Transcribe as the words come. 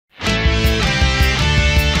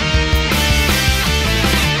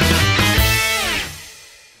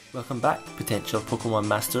Welcome back, potential Pokemon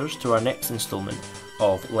Masters, to our next instalment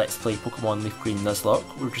of Let's Play Pokemon Leaf Green Nuzlocke.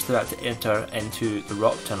 We're just about to enter into the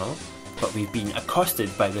rock tunnel, but we've been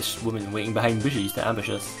accosted by this woman waiting behind bushes to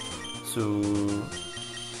ambush us. So...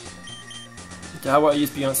 do I want to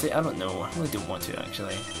use Beyonce? I don't know. I really don't want to,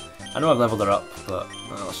 actually. I know I've leveled her up, but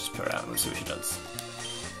let's just put her out and let's see what she does.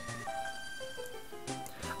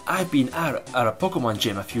 I've been at a Pokemon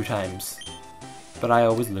gym a few times, but I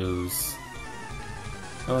always lose.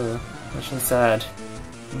 Oh, that's really sad.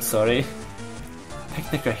 I'm sorry.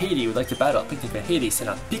 Picnicker Haiti would like to battle. Picnicker Haiti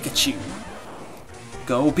sent out Pikachu.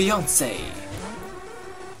 Go Beyonce!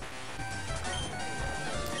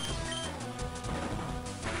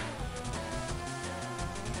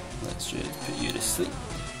 Let's just put you to sleep,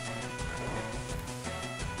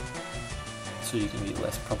 so you can be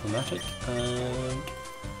less problematic, and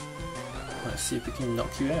let's see if we can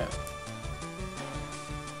knock you out.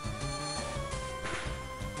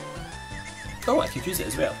 Oh, I could use it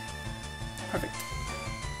as well. Perfect.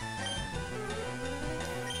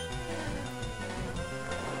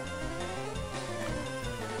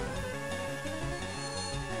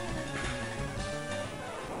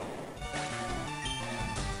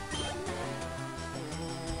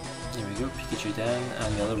 There we go, Pikachu down,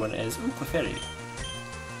 and the other one is Clefairy.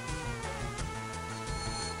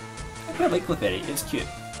 I quite like Clefairy, it's cute.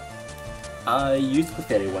 I used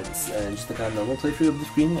Clefairy once, just like a normal playthrough of the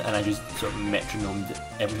screen, and I just sort of metronomed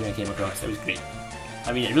everything I came across. It was great.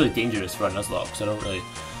 I mean, it's really dangerous for a Nuzlocke, so I don't really...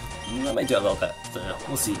 I might do it a little bit, but no,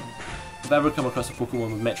 we'll see. If I ever come across a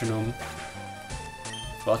Pokemon with metronome...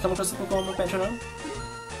 will I come across a Pokemon with metronome?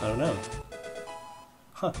 I don't know.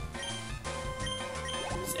 Huh.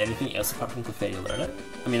 Does anything else apart from Clefairy learn it?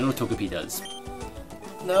 I mean, I know Togepi does.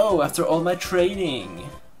 No, after all my training!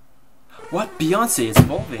 What? Beyonce is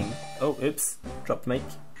evolving! Oh, oops. Dropped the mic.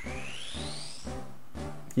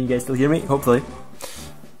 Can you guys still hear me? Hopefully.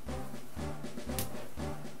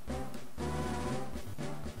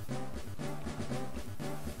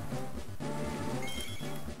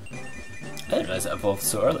 I didn't realize it evolved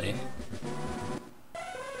so early.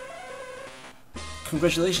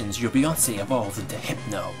 Congratulations, your Beyonce evolved into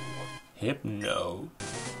Hypno. Hypno.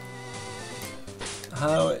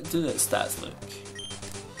 How do the stats look?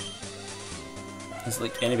 Is it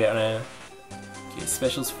like any better now? Okay,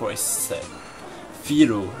 special's 46.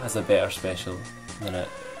 Fearow has a better special than it.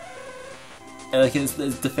 And like it's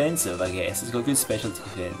defensive, I guess. It's got good specialty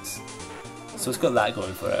defense. So it's got that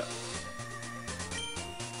going for it.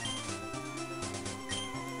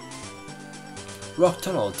 Rock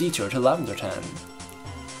Tunnel, detour to Lavender Town.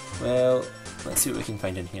 Well, let's see what we can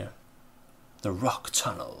find in here. The Rock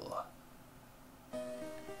Tunnel.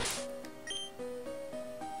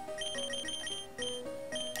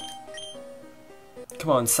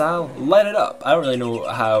 Come on, Sal, light it up! I don't really know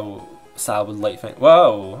how Sal would light things.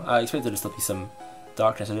 Whoa! I expected there to still be some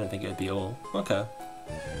darkness, I didn't think it would be all. Okay.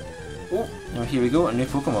 Oh, now here we go, a new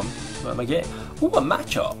Pokemon. What am I getting? Oh, a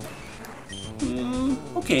Machop!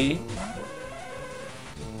 Okay.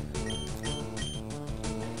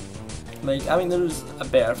 Like, I mean, there's a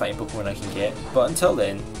better fighting Pokemon I can get, but until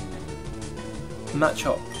then,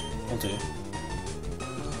 Machop will do.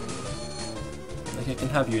 Like, I can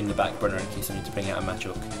have you in the back burner in case I need to bring out a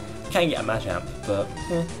Machoke. I can get a Machamp, but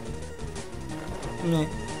meh.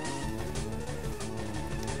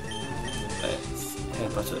 Let's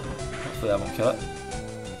headbutt it. Hopefully that won't kill it.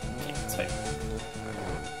 Okay, that's fine.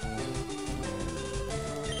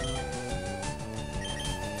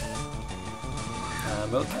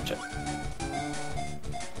 And we'll catch it.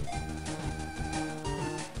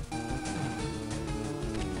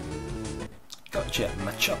 Gotcha,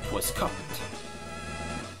 Machop was caught.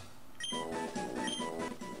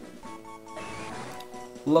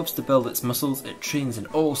 Loves to build its muscles, it trains in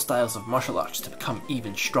all styles of martial arts to become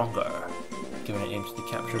even stronger. Given it aims to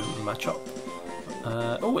capture the Machop.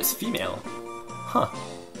 Oh, it's female. Huh.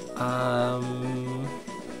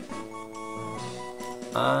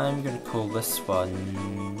 I'm gonna call this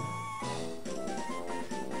one...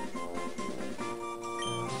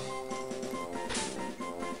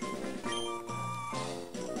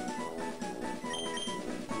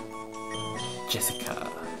 Jessica.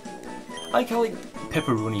 I like how, like,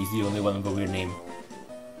 Pepperoni's the only one with a weird name.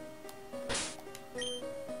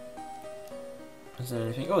 Is there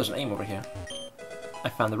anything? Oh, there's an aim over here. I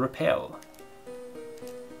found the Repel.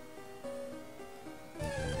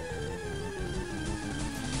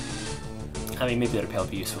 I mean, maybe the Repel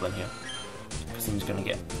would be useful in here, because I'm just gonna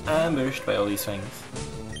get ambushed by all these things.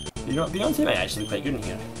 You know what? Beyonce might actually be quite good in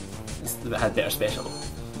here. It had better special.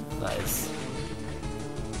 That is.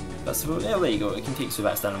 That's yeah, there you go. It can take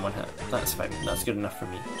Zubats down in one hit. That's fine. That's good enough for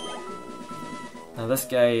me. Now this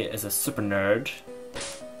guy is a super nerd,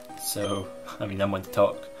 so I mean I'm one to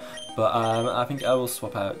talk, but I think I will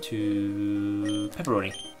swap out to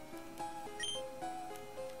Pepperoni.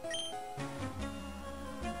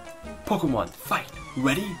 Pokemon, fight,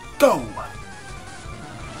 ready, go!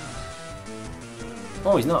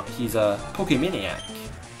 Oh, he's not. He's a Pokemaniac.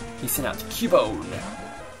 He's sent out to Cubone.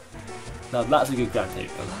 Now that's a good ground type.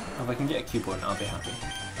 If I can get a Cubone, I'll be happy.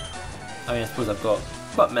 I mean, I suppose I've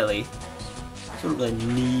got Millie, so I don't really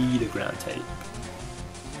need a ground type.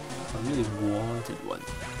 I really wanted one.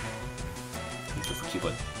 Let's go for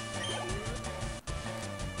Cubone.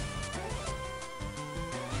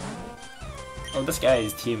 Oh, this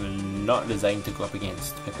guy's team is not designed to go up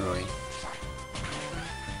against Pepperoni.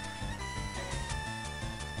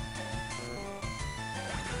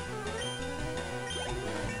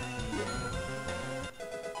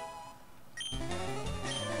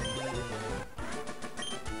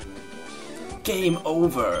 Game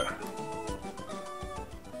over!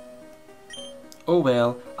 Oh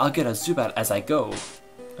well, I'll get a Zubat as I go.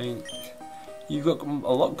 I mean, you've got a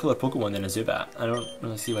lot cooler Pokemon than a Zubat. I don't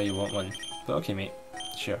really see why you want one. But okay mate,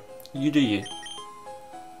 sure. You do you.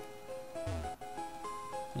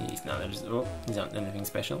 He's not, oh, he's not anything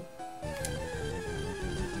special.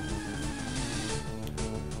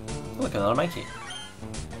 Oh, look, another Mikey.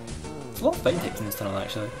 There's a lot of fighting types in this tunnel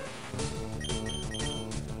actually.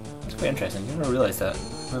 It's quite interesting, I never realised that.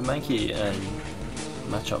 With Mikey and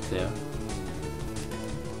Machop there.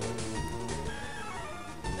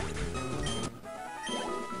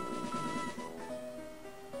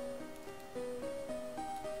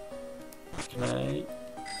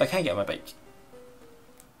 I can't get on my bike.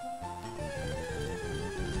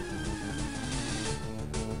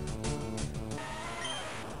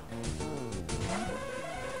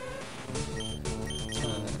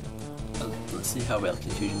 Let's see how well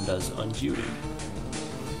Confusion does on Juru.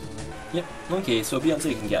 Yep, okay, so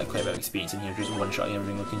Beyonce can get quite a bit of experience in here, just one-shotting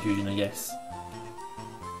everything with Confusion, I guess.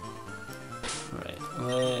 Right,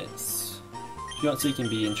 let's... Beyonce can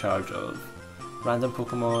be in charge of random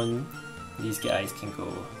Pokemon. These guys can go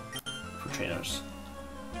for trainers.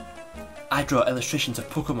 I draw illustrations of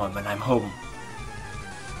Pokemon when I'm home.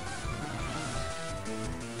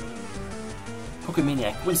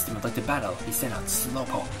 Pokemaniac Winston would like to battle. He sent out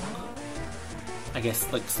Slowpoke. I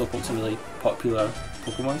guess like Slowpoke's a really popular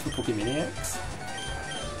Pokemon for Pokemaniacs.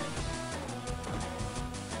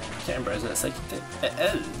 I can't remember, is it a psychic type? It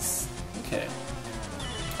is! Okay.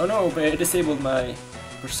 Oh no, but it disabled my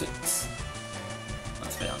pursuits.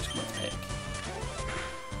 That's fine, I'll just go back to Peg.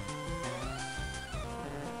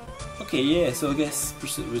 Okay, yeah, so I guess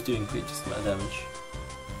Pursuit was doing quite just amount of damage.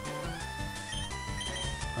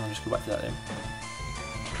 I'll just go back to that then.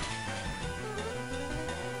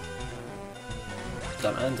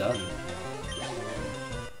 Done and done.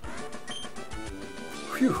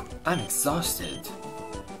 Phew, I'm exhausted.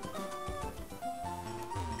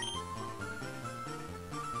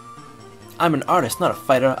 I'm an artist, not a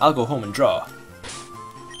fighter. I'll go home and draw.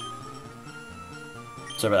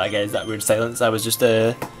 Sorry about that, guys, that weird silence. I was just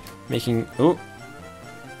making... Oh!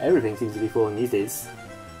 Everything seems to be falling these days.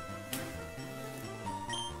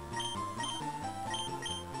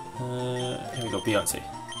 Here we go, Beyonce.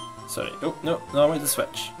 Sorry. Oh, no, I wanted to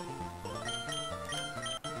switch.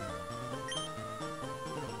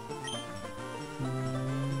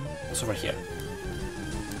 What's over here?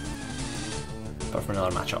 But for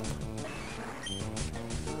another matchup.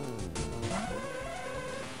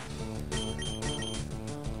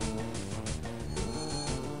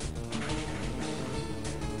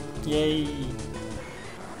 Yay!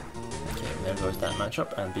 Okay, there goes that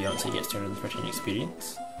matchup, and Beyonce gets 213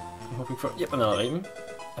 experience. I'm hoping for, yep, another item.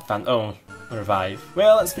 I found, oh, a revive.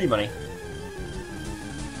 Well, that's free money.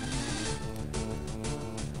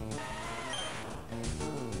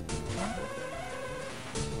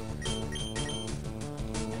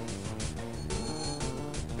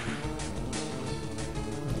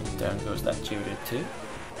 Down goes that Geodude too.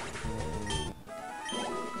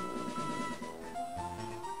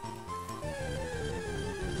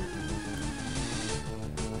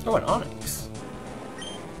 Oh, an Onyx.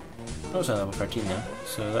 That was on level 13 now,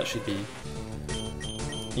 so that should be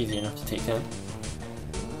easy enough to take down.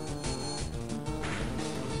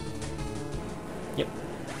 Yep,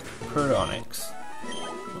 per Onyx.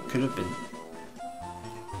 What could have been?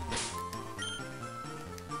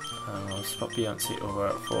 I'll swap Beyonce over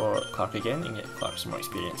for Clark again and get Clark some more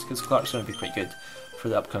experience, because Clark's going to be quite good for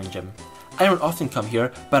the upcoming gym. I don't often come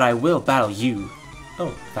here, but I will battle you.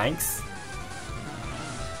 Oh, thanks.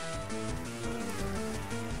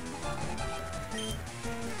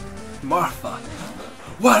 Martha!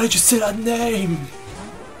 Why did you say that name?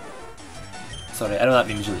 Sorry, I know that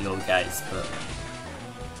meme's really old, guys, but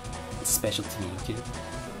it's special to me, okay?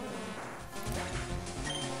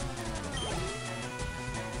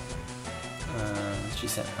 She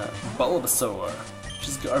sent her Bulbasaur.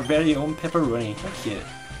 She's got her very own pepperoni. How cute.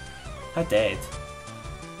 How dead.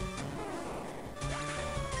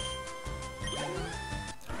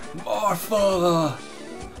 Martha!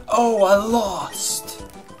 Oh, I lost!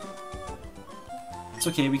 It's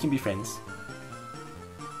okay, we can be friends.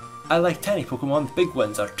 I like tiny Pokemon, big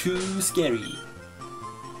ones are too scary.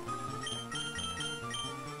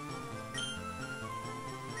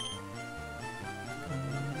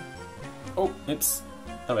 Oh, oops.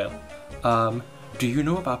 Oh well. Do you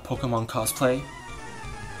know about Pokemon cosplay?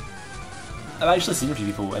 I've actually seen a few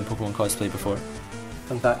people in Pokemon cosplay before.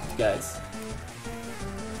 Fun fact, guys.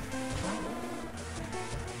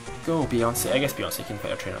 Go, Beyonce. I guess Beyonce can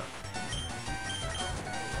fight a trainer.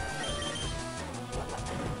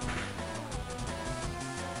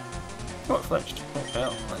 Oh, it flinched. Oh,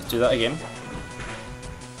 well, let's do that again.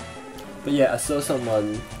 But yeah, I saw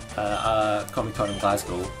someone at Comic Con in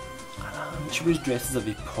Glasgow. She was dressed as a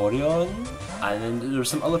Vaporeon, and then there were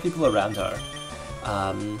some other people around her.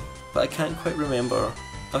 But I can't quite remember.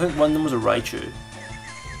 I think one of them was a Raichu.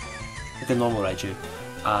 Like a normal Raichu.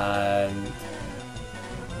 And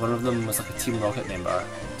one of them was like a Team Rocket member.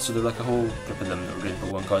 So there were like a whole group of them that were doing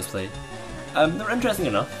Pokemon cosplay. They were interesting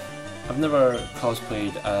enough. I've never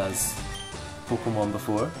cosplayed as Pokemon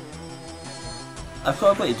before. I've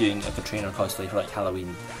contemplated doing like a trainer cosplay for like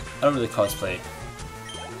Halloween. I don't really cosplay.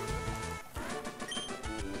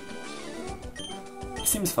 It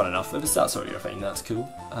seems fun enough. If it's that sort of your thing, that's cool.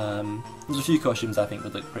 There's a few costumes I think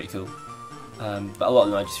would look pretty cool. But a lot of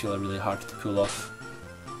them I just feel are really hard to pull off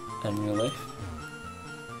in real life.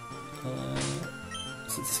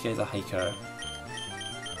 Since this guy's a hiker,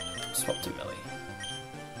 swap to Millie.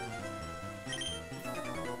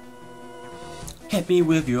 Hit me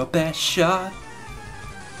with your best shot.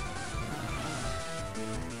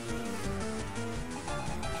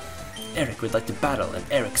 Eric would like to battle, and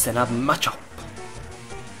Eric sent a matchup.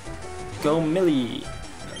 Go Millie!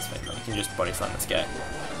 That's fine, you can just body slam this guy.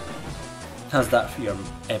 How's that for your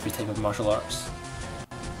every type of martial arts?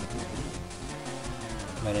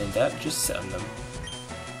 When in doubt, just sit on them.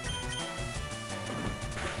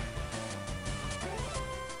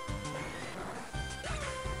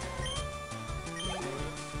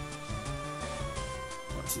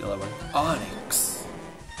 What's the other one? Onyx!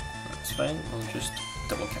 That's fine, we'll just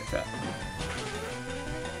double kick that.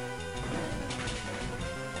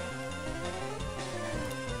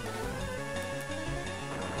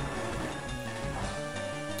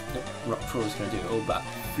 Nope, Rock Pro is going to do all that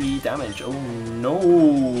 3 damage. Oh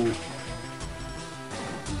no!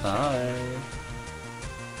 Bye.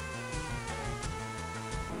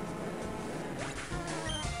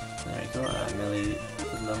 There you go, I'm nearly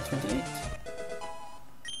level 28.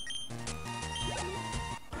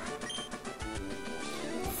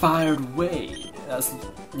 Fired way. That's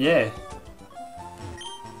yeah.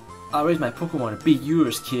 I'll raise my Pokemon. Be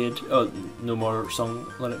yours, kid. Oh, no more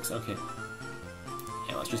song lyrics. Okay.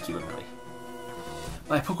 Yeah, let's just keep it really.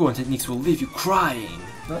 My Pokemon techniques will leave you crying.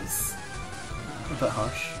 That's a bit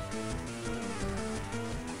harsh.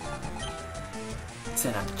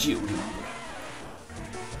 Senajuru.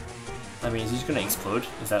 I mean, is he just gonna explode?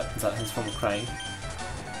 Is that his form of crying?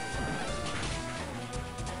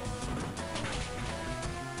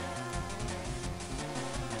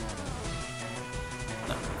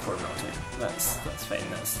 That's fine,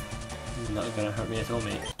 that's not gonna hurt me at all,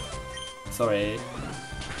 mate. Sorry.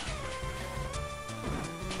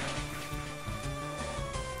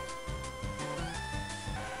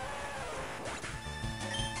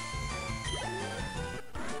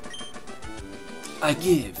 I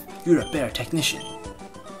give, you're a bear technician.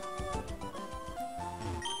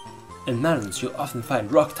 In mountains, you'll often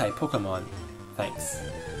find rock-type Pokemon. Thanks.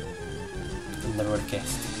 I never would have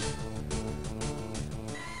guessed.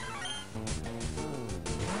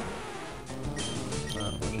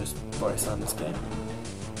 We'll just body slam this guy.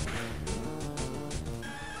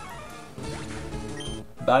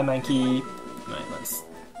 Bye, Mankey. Right, let's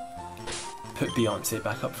put Beyonce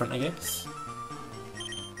back up front, I guess.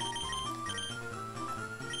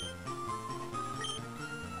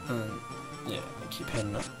 Yeah, keep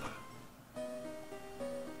heading up.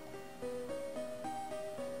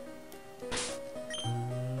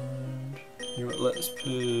 And you know what, let's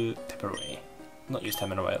put Pepperoni. Not used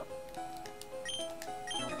him in a while.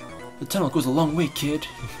 The tunnel goes a long way, kid.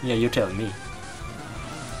 Yeah, you're telling me.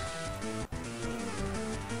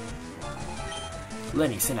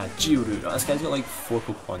 Lenny sent out Geodude. Oh, this guy's got like 4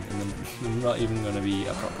 Pokemon and they're not even going to be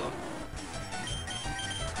a problem.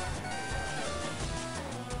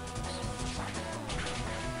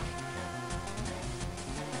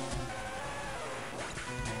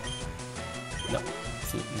 No.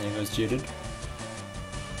 See, there goes Geodude.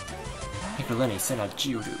 Hiker Lenny sent out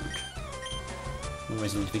Geodude.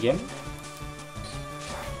 Where's the leaf again?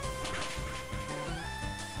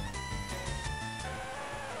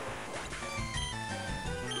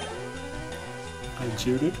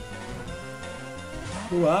 Geodude.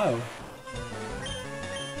 Wow.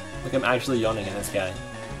 Like I'm actually yawning at this guy.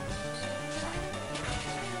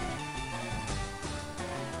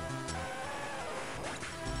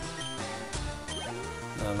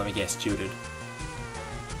 Let me guess, Geodude.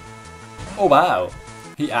 Oh wow!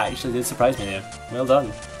 He actually did surprise me there. Well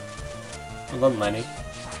done. Well done, Lenny.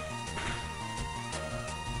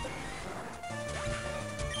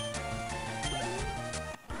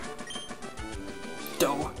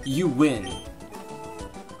 You win!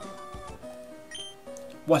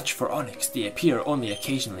 Watch for Onyx, they appear only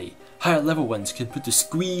occasionally. Higher level ones can put the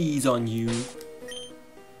squeeze on you.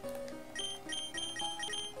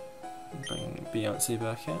 Bring Beyonce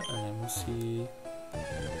back in, and then we'll see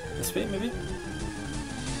this way maybe?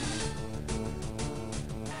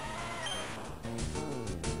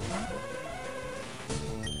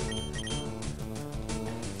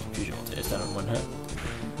 Fusion Ulti is down in 1 hit.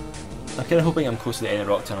 I'm kind of hoping I'm close to the end of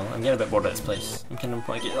the rock tunnel. I'm getting a bit bored of this place. I'm kind of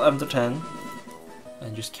like get 11 to 10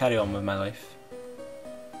 and just carry on with my life.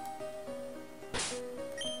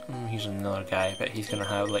 Here's another guy, but he's gonna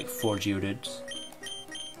have like 4 Geodudes.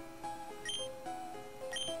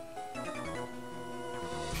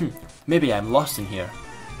 Maybe I'm lost in here.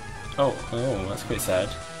 Oh, that's quite sad.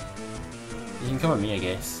 You can come with me, I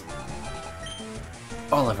guess.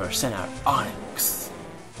 Oliver sent out Onyx.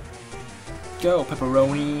 Go,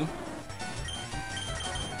 pepperoni.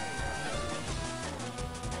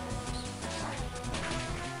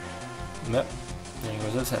 Yep, there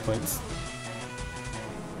goes those hit points.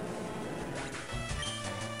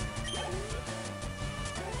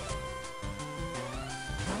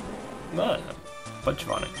 Man, a bunch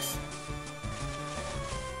of Onyx.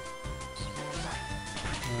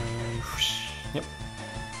 Yep.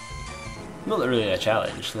 Not really a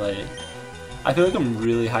challenge, like, I feel like I'm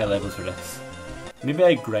really high level for this. Maybe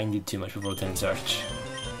I grinded too much before doing search.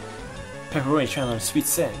 Pepperoni trying to learn sweet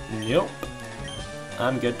scent. Nope.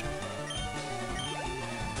 I'm good.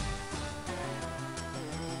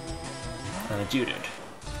 And a Geodude.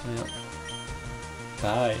 Yep.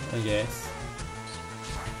 Bye, I guess.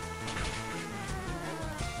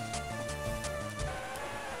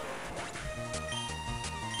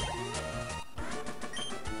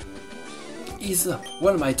 Ease up.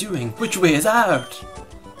 What am I doing? Which way is out?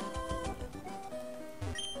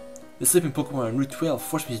 The sleeping Pokemon on Route 12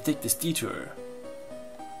 forced me to take this detour.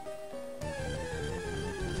 I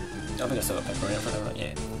think I still got Pepperoni, I don't know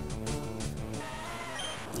yet.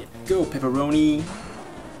 Yeah, go Pepperoni!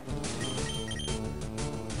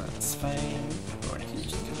 That's fine. Pepperoni can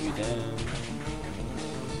just cut you down.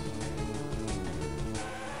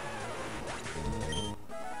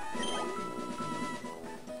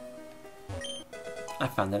 I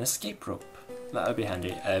found an escape rope. That would be handy.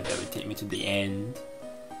 It would take me to the end.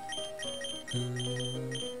 Yeah,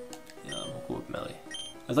 we'll go with Millie.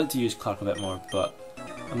 I'd like to use Clark a bit more, but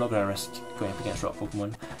I'm not going to risk going up against rock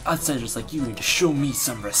Pokemon. Outsiders like you need to show me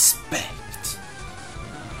some respect.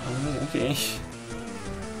 Okay.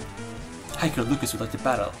 Hiker Lucas would like to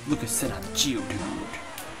battle. Lucas sent out Geodude.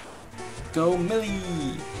 Go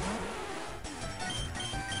Millie!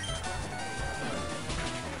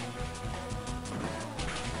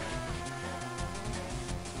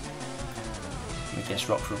 Let me guess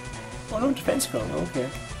rock room. Oh no, defense curl, okay.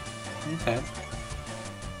 Okay.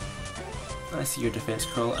 I see your defense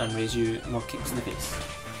curl and raise you more kicks in the face.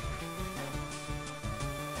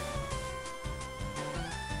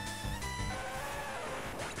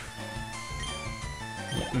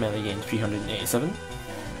 Yeah, melee gain 387.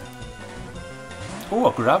 Oh,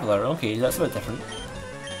 a Graveler, okay, that's a bit different.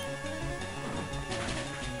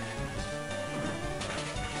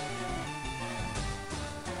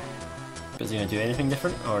 Is he going to do anything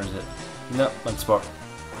different, or is it? No, one spot.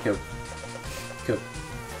 Cool. Cool.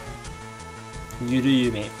 You do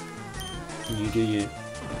you, mate. You do you.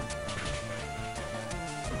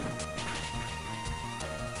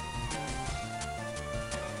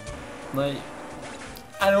 Like,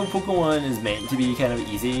 I know Pokemon is meant to be kind of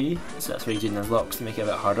easy, so that's why you do Nuzlocke to make it a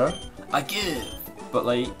bit harder. I give! But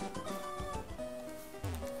like,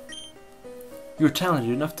 you're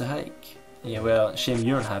talented enough to hike. Yeah, well, shame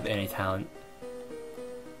you don't have any talent.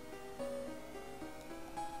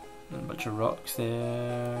 bunch of rocks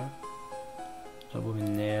there. A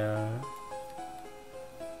woman there.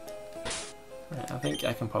 Right, I think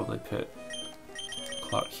I can probably put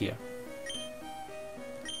Clark here.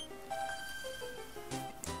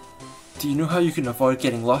 Do you know how you can avoid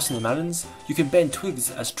getting lost in the mountains? You can bend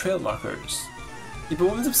twigs as trail markers. Yeah, but what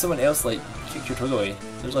happens if someone else like kicked your twig away?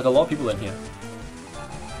 There's like a lot of people in here.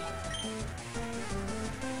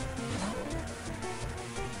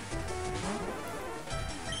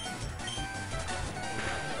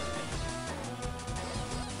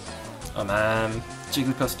 Oh man,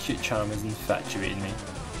 Jigglypuff's cute charm is infatuating me.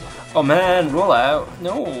 Oh man, roll out!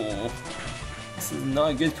 No! This is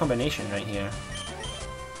not a good combination right here.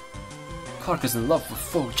 Clark is in love with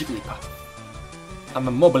full Jigglypuff. I'm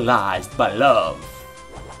immobilized by love.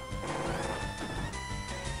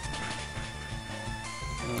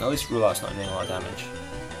 At least roll out's not doing a lot of damage.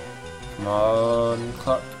 Come on,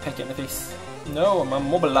 Clark, peck it in the face. No, I'm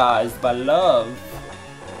immobilized by love.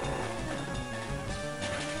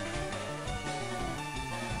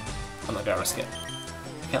 I'm not gonna risk it.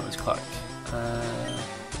 Can't lose Clark.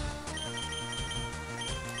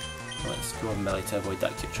 Let's go on melee to avoid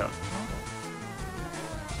that cute charm.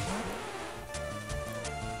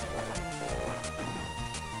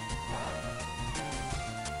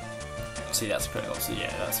 See, that's critical, so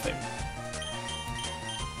yeah, that's fine.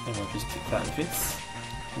 And we'll just kick that in the face.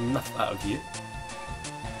 Enough out of you.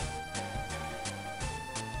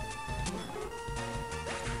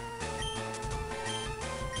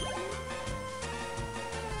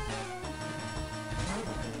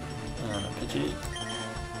 And a Pidgey.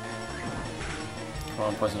 Come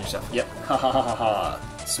on, poison yourself. Yep. Ha ha ha ha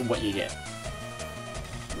ha. So what you get.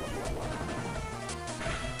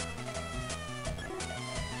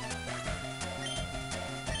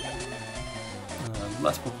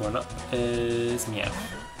 Last Pokemon up is Meow.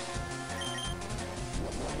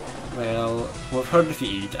 Well, with her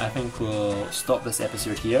defeated, I think we'll stop this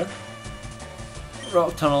episode here.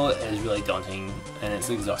 Rock Tunnel is really daunting and it's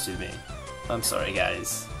exhausted me. I'm sorry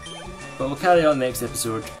guys. But we'll carry on next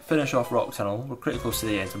episode, finish off Rock Tunnel, we're pretty close to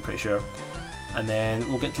the end I'm pretty sure. And then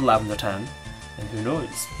we'll get to Lavender Town, and who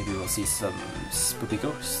knows, maybe we'll see some spooky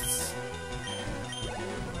ghosts.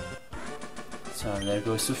 So there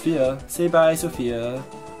goes Sophia. Say bye, Sophia.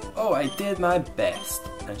 Oh, I did my best.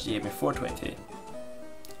 And she gave me 420.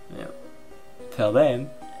 Yeah. Till then,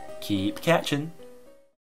 keep catching.